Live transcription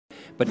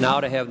But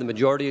now to have the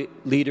majority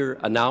leader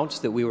announce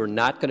that we were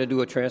not going to do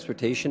a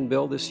transportation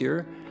bill this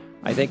year,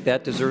 I think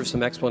that deserves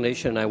some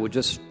explanation. I would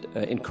just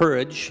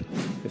encourage,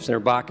 if Senator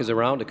Bach is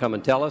around, to come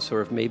and tell us,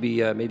 or if maybe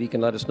he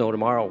can let us know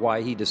tomorrow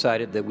why he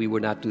decided that we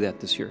would not do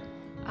that this year.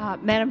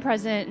 Madam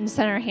President and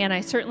Senator Han,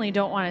 I certainly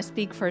don't want to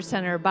speak for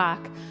Senator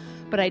Bach,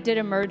 but I did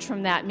emerge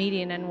from that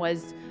meeting and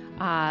was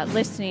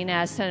listening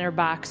as Senator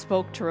Bach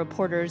spoke to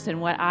reporters,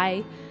 and what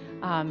I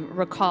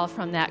recall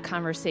from that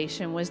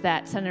conversation was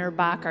that Senator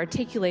Bach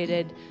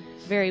articulated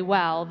very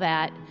well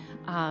that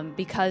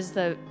because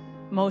the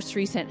most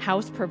recent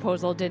House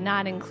proposal did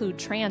not include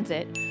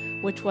transit,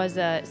 which was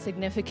a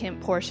significant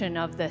portion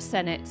of the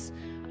Senate's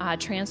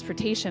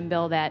transportation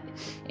bill, that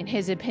in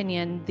his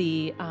opinion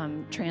the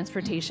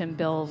transportation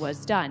bill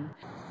was done.